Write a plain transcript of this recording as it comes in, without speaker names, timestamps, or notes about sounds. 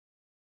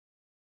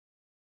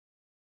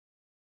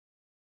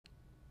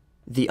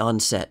The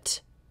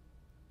Onset.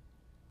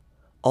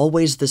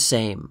 Always the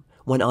same,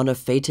 when on a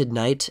fated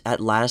night,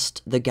 at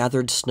last, the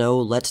gathered snow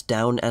lets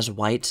down as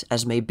white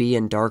as may be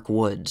in dark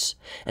woods,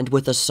 and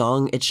with a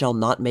song it shall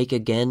not make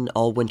again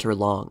all winter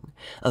long,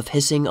 of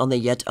hissing on the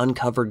yet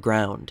uncovered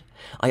ground,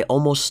 I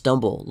almost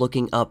stumble,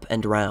 looking up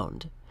and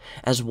round,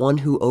 as one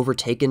who,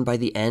 overtaken by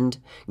the end,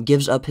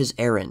 gives up his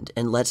errand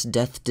and lets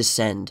death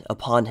descend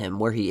upon him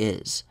where he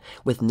is,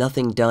 with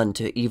nothing done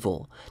to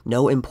evil,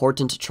 no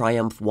important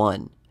triumph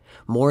won,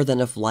 more than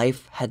if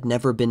life had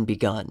never been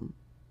begun.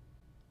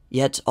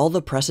 Yet all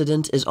the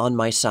precedent is on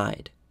my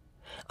side.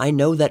 I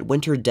know that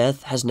winter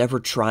death has never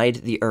tried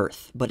the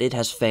earth, but it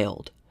has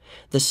failed.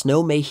 The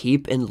snow may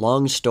heap in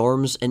long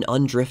storms an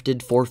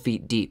undrifted 4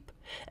 feet deep,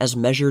 as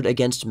measured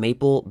against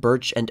maple,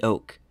 birch, and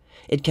oak.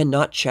 It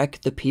cannot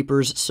check the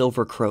peeper's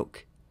silver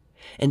croak.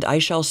 And I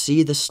shall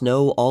see the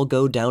snow all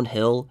go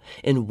downhill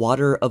in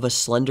water of a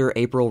slender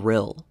April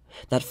rill,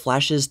 that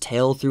flashes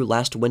tail through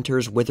last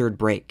winter's withered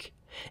brake,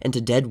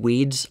 and dead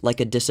weeds like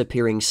a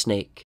disappearing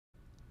snake.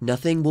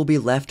 Nothing will be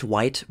left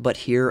white but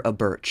here a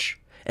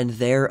birch, and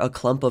there a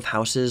clump of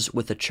houses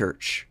with a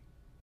church.